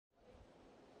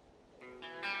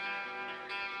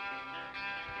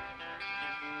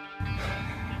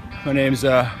my name's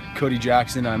Cody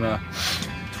Jackson. I'm a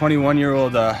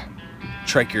 21-year-old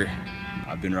triker.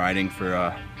 I've been riding for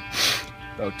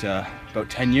about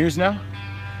 10 years now.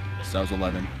 Since I was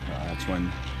 11. That's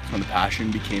when the passion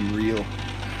became real.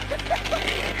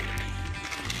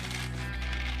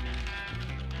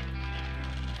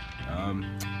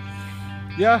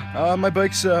 My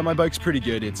bike's pretty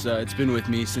good. It's been with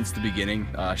me since the beginning.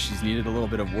 She's needed a little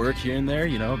bit of work here and there,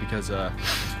 you know, because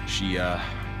she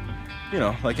you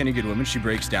know, like any good woman, she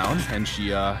breaks down and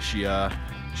she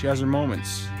has her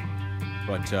moments.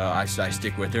 But I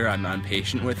stick with her. I'm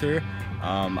patient with her.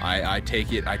 I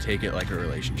take it like a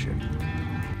relationship.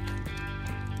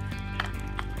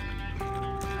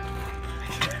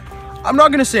 I'm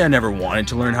not gonna say I never wanted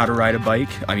to learn how to ride a bike.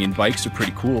 I mean, bikes are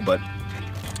pretty cool, but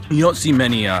you don't see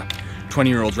many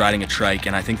 20-year-olds riding a trike,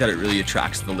 and I think that it really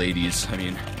attracts the ladies. I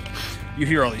mean, you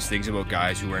hear all these things about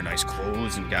guys who wear nice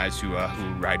clothes and guys who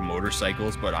ride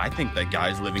motorcycles, but I think that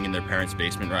guys living in their parents'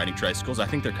 basement riding tricycles, I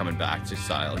think they're coming back to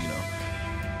style, you know.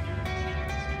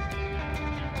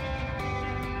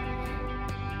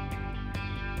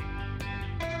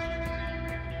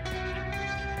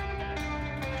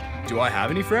 Do I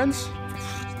have any friends?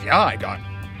 Yeah, I got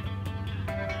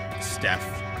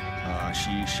Steph.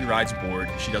 She rides board.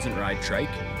 She doesn't ride trike,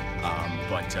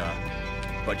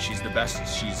 but she's the best.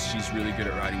 She's really good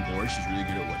at riding board. She's really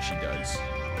good at what she does.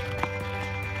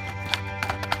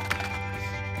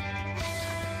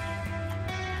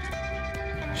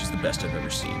 She's the best I've ever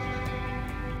seen.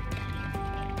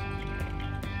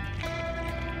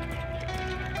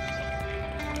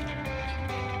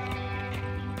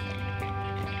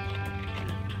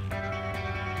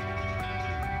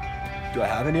 Do I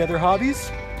have any other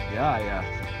hobbies? Yeah,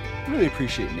 I really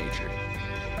appreciate nature.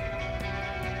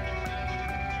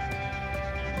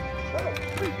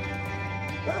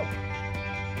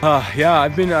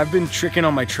 I've been tricking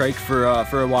on my trike for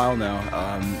a while now.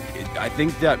 I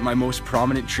think that my most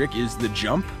prominent trick is the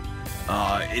jump.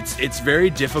 It's very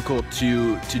difficult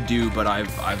to do, but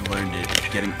I've learned it.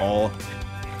 Getting all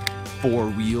 4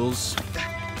 wheels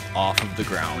off of the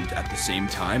ground at the same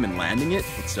time and landing it.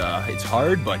 It's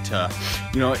hard, but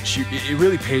you know, it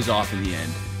really pays off in the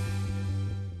end.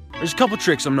 There's a couple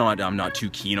tricks I'm not too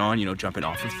keen on, you know, jumping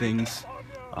off of things,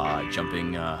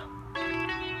 jumping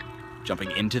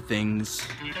into things,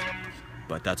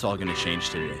 but that's all gonna change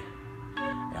today.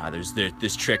 Yeah, there's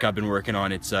this trick I've been working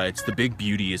on. It's the Big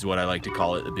Beauty is what I like to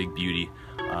call it, the Big Beauty.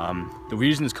 The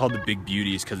reason it's called the Big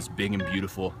Beauty is because it's big and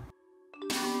beautiful.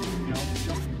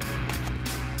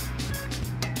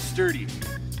 Sturdy.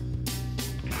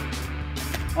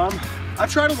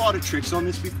 I've tried a lot of tricks on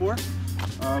this before.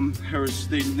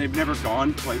 They've never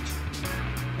gone quite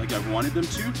like I wanted them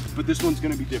to, but this one's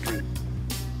gonna be different.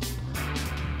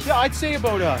 Yeah, I'd say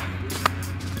about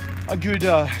a good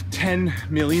 10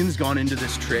 million's gone into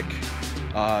this trick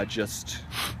just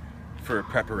for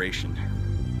preparation.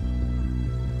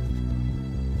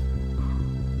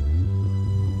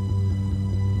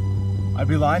 I'd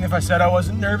be lying if I said I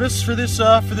wasn't nervous for this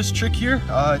trick here.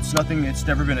 It's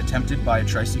never been attempted by a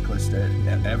tricyclist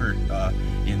ever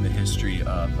in the history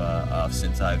of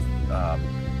since I've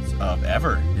of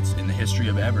ever. It's in the history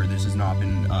of ever. This has not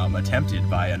been attempted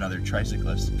by another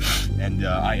tricyclist, and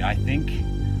I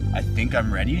think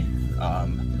I'm ready.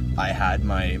 I had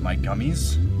my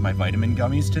gummies, my vitamin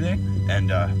gummies today,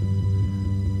 and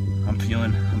I'm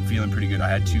feeling pretty good. I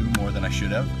had 2 more than I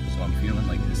should have, so I'm feeling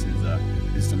like this is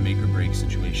a make or break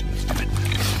situation. Let's do it.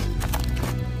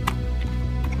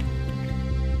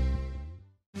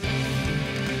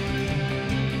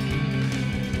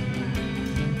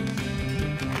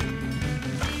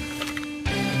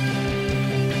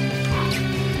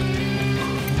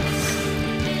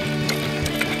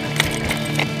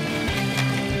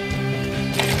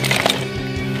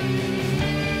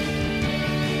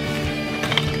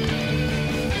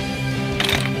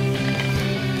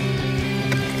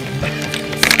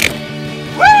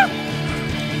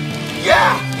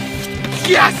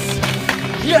 Yes!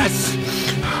 Yes!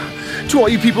 To all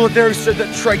you people out there who said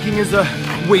that triking is a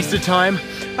waste of time,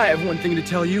 I have one thing to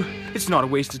tell you. It's not a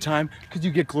waste of time, because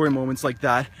you get glory moments like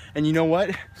that. And you know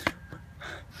what?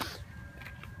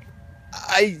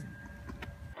 I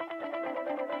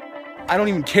don't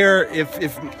even care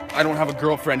if I don't have a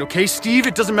girlfriend, okay, Steve?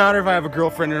 It doesn't matter if I have a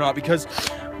girlfriend or not, because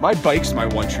my bike's my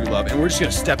one true love, and we're just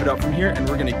gonna step it up from here, and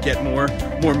we're gonna get more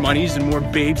monies and more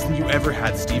babes than you ever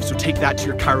had, Steve. So take that to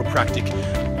your chiropractic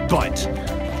butt.